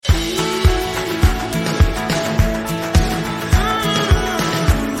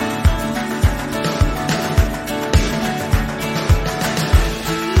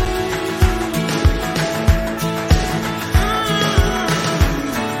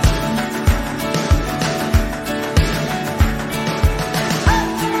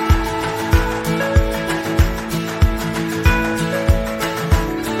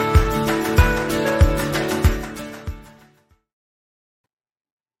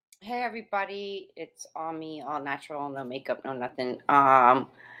Hey everybody, it's all me, all natural, no makeup, no nothing.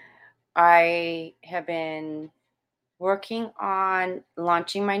 I have been working on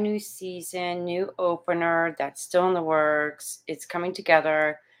launching my new season, new opener that's still in the works. It's coming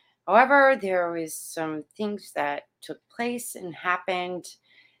together. However, there was some things that took place and happened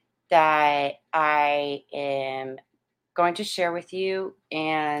that I am going to share with you,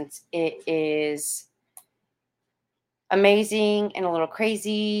 and it is amazing and a little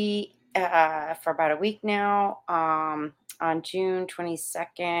crazy for about a week now. On June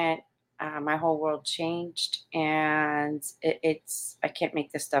 22nd, my whole world changed, and I can't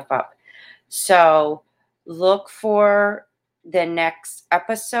make this stuff up. So look for the next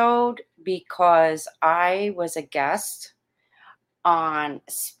episode because I was a guest on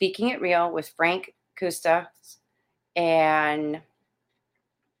Speaking It Real with Frank Custa, and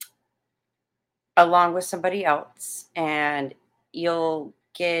along with somebody else, and you'll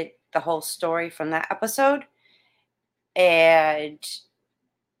get the whole story from that episode. And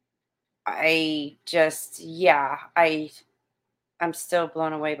I'm still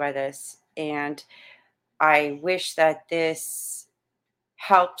blown away by this, and I wish that this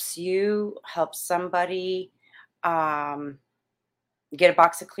helps somebody. um get a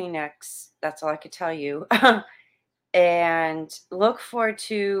box of Kleenex, that's all I could tell you. And look forward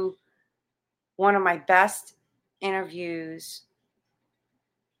to one of my best interviews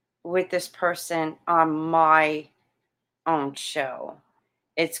with this person on my own show.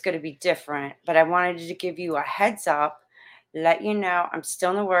 It's going to be different, but I wanted to give you a heads up, let you know I'm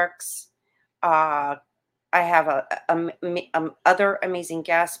still in the works. Uh, I have other amazing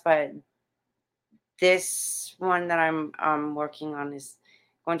guests, but this one that I'm working on is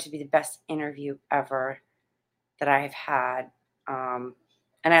going to be the best interview ever that I have had. Um,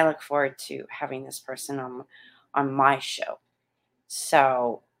 and I look forward to having this person on my show.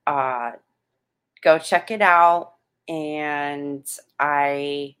 So go check it out. And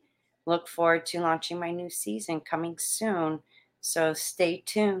I look forward to launching my new season coming soon. So stay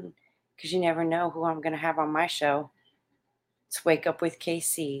tuned because you never know who I'm going to have on my show. It's Wake Up with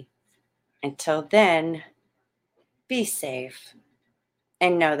KC. Until then, be safe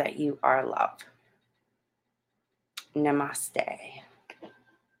and know that you are loved. Namaste.